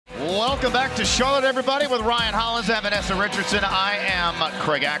Welcome back to Charlotte, everybody, with Ryan Hollins and Vanessa Richardson. I am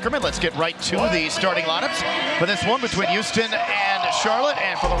Craig Ackerman. Let's get right to the starting lineups for this one between Houston and Charlotte.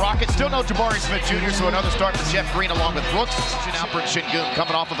 And for the Rockets, still no Jabari Smith Jr., so another start with Jeff Green along with Brooks. Alperen Sengun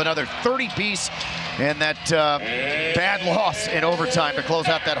coming off of another 30-piece and that bad loss in overtime to close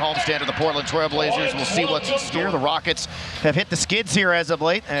out that homestand of the Portland Trail Blazers. We'll see what's in store. The Rockets have hit the skids here as of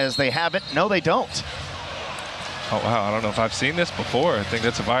late, as they haven't. No, they don't. Oh, wow, I don't know if I've seen this before. I think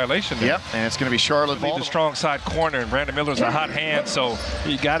that's a violation there. Yep, and it's going to be Charlotte ball. The strong side corner, and Brandon Miller's a hot hand, so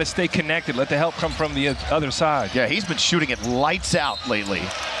you got to stay connected. Let the help come from the other side. Yeah, he's been shooting it lights out lately.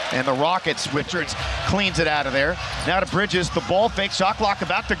 And the Rockets, Richards cleans it out of there. Now to Bridges, the ball fake, shot clock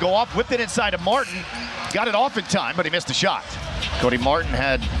about to go off, whipped it inside of Martin. Got it off in time, but he missed the shot. Cody Martin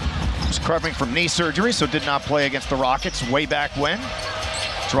was recovering from knee surgery, so did not play against the Rockets way back when.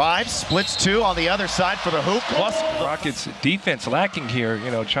 Drives, splits two on the other side for the hoop. Plus, Rockets defense lacking here,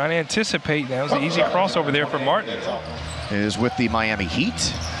 you know, trying to anticipate. That was an easy crossover there for Martin. Is with the Miami Heat.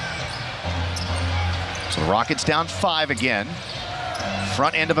 So the Rockets down 5 again.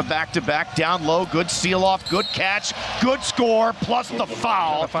 Front end of a back-to-back, down low, good seal off, good catch, good score, plus the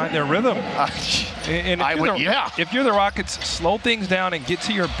foul. Find their rhythm. And if you're the Rockets, slow things down and get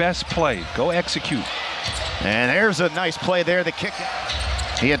to your best play. Go execute. And there's a nice play there, the kick.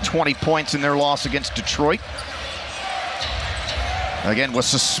 He had 20 points in their loss against Detroit. Again, was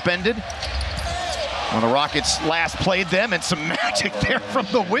suspended when the Rockets last played them, and some magic there from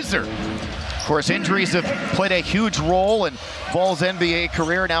the Wizard. Of course, injuries have played a huge role in Ball's NBA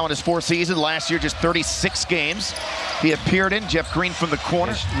career, now in his 4th season. Last year, just 36 games he appeared in. Jeff Green from the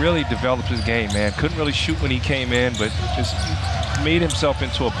corner. He's really developed his game, man. Couldn't really shoot when he came in, but just made himself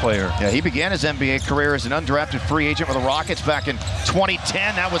into a player. Yeah, he began his NBA career as an undrafted free agent with the Rockets back in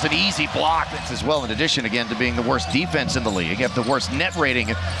 2010. That was an easy block. That's as well, in addition, again, to being the worst defense in the league. You have the worst net rating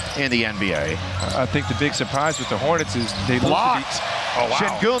in the NBA. I think the big surprise with the Hornets is they blocked. Oh, wow.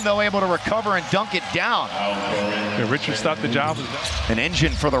 Sengun, though, able to recover and dunk it down. Yeah, Richard stopped the job. An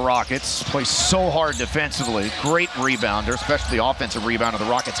engine for the Rockets. Plays so hard defensively. Great rebounder, especially the offensive rebounder. The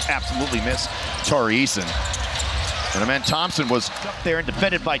Rockets absolutely miss Tari Eason. And Amen Thompson was up there and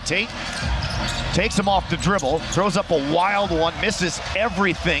defended by Tate. Takes him off the dribble, throws up a wild one, misses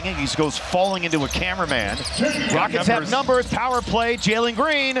everything, and he goes falling into a cameraman. Rockets have numbers, power play, Jalen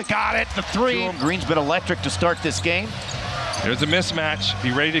Green, got it, the 3. Green's been electric to start this game. There's a mismatch,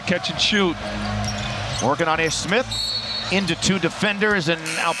 be ready to catch and shoot. Working on Ish Smith, into 2 defenders, and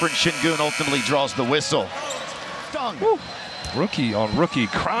Alperen Sengun ultimately draws the whistle. Stung. Woo. Rookie on rookie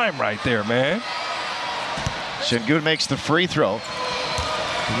crime right there, man. Sengun makes the free throw.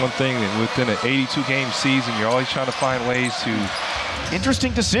 One thing that within an 82-game season, you're always trying to find ways to.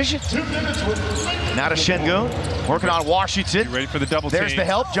 Interesting decision. Now to Sengun, working on Washington. You ready for the double team? There's the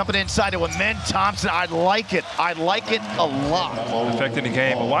help, jumping inside to Amen Thompson. I like it. I like it a lot. Affecting the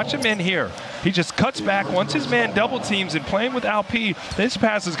game. But watch him in here. He just cuts back. Once his man double teams and playing with Alpi, this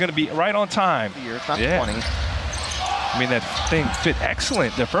pass is going to be right on time. Yeah. 20. I mean, that thing fit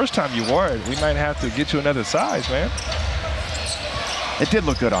excellent the first time you wore it. We might have to get you another size, man. It did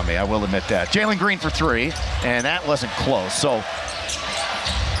look good on me, I will admit that. Jalen Green for 3, and that wasn't close. So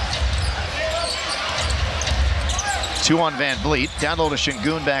 2 on Van Vliet. Down low to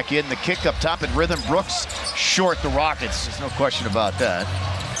Sengun back in. The kick up top in rhythm. Brooks short the Rockets. There's no question about that.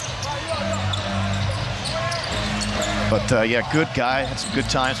 But yeah, good guy. Had some good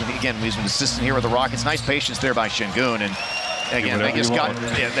times. Again, he's an assistant here with the Rockets. Nice patience there by Sengun. And again,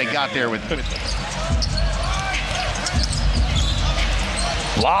 they got there with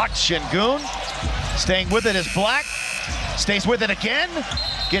blocked. Sengun staying with it is Black. Stays with it again.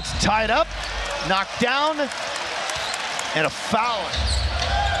 Gets tied up. Knocked down. And a foul.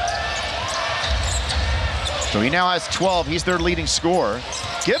 So he now has 12. He's their leading scorer.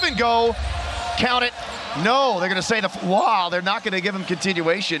 Give and go. Count it. No, they're going to say wow, they're not going to give him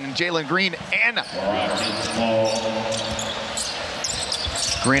continuation. And Jalen Green and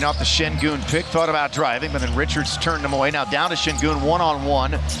Green off the Sengun pick, thought about driving, but then Richards turned him away. Now down to Sengun,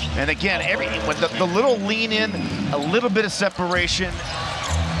 one-on-one. And again, with the little lean in, a little bit of separation.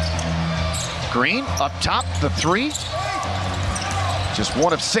 Green up top, the 3. Just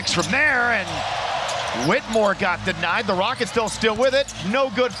 1 of 6 from there, and Whitmore got denied. The Rockets still with it. No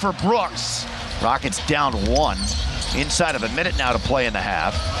good for Brooks. Rockets down 1. Inside of a minute now to play in the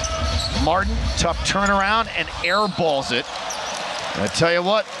half. Martin, tough turnaround, and airballs it. I tell you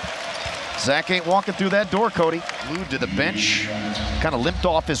what, Zach ain't walking through that door, Cody. Moved to the bench, kind of limped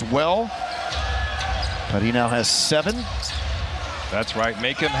off as well. But he now has 7. That's right.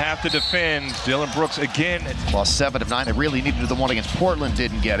 Make him have to defend. Dillon Brooks again. Lost 7 of 9. They really needed the one against Portland,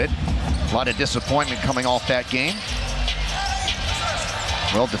 didn't get it. A lot of disappointment coming off that game.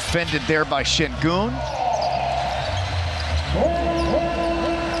 Well defended there by Sengun.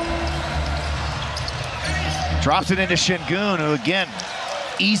 Drops it into Sengun, who again,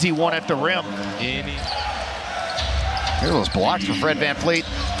 easy one at the rim. Here are those blocks for Fred VanVleet.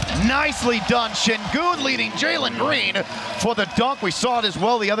 Nicely done. Sengun leading Jalen Green for the dunk. We saw it as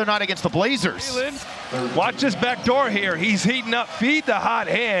well the other night against the Blazers. Watch this back door here. He's heating up. Feed the hot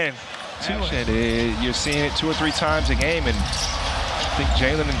hand. You're seeing it 2 or 3 times a game, and I think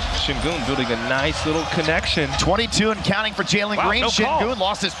Jalen and Sengun building a nice little connection. 22 and counting for Jalen Green. No Sengun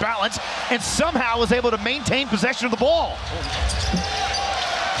lost his balance and somehow was able to maintain possession of the ball.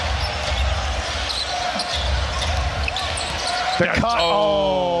 The cut.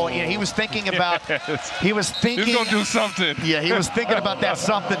 Oh, yeah, he was thinking about. He was thinking. He's gonna do something. Yeah, he was thinking about that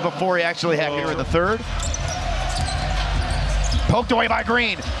something before he actually had here in the third. Poked away by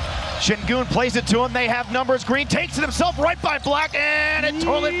Green. Sengun plays it to him. They have numbers. Green takes it himself right by Black, and it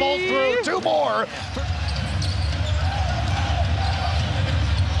toilet bowls through. 2 more.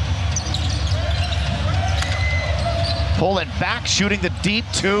 Pulling back, shooting the deep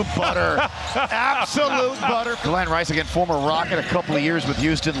 2, butter. Absolute butter. Glenn Rice, again, former Rocket, a couple of years with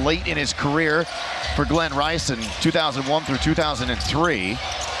Houston, late in his career for Glenn Rice in 2001 through 2003.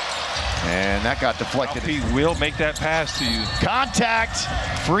 And that got deflected. He will make that pass to you. Contact,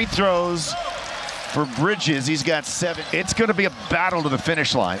 free throws for Bridges. He's got 7. It's going to be a battle to the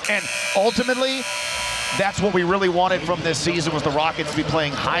finish line. And ultimately, that's what we really wanted from this season, was the Rockets to be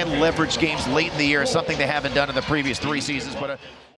playing high leverage games late in the year, something they haven't done in the previous 3 seasons. But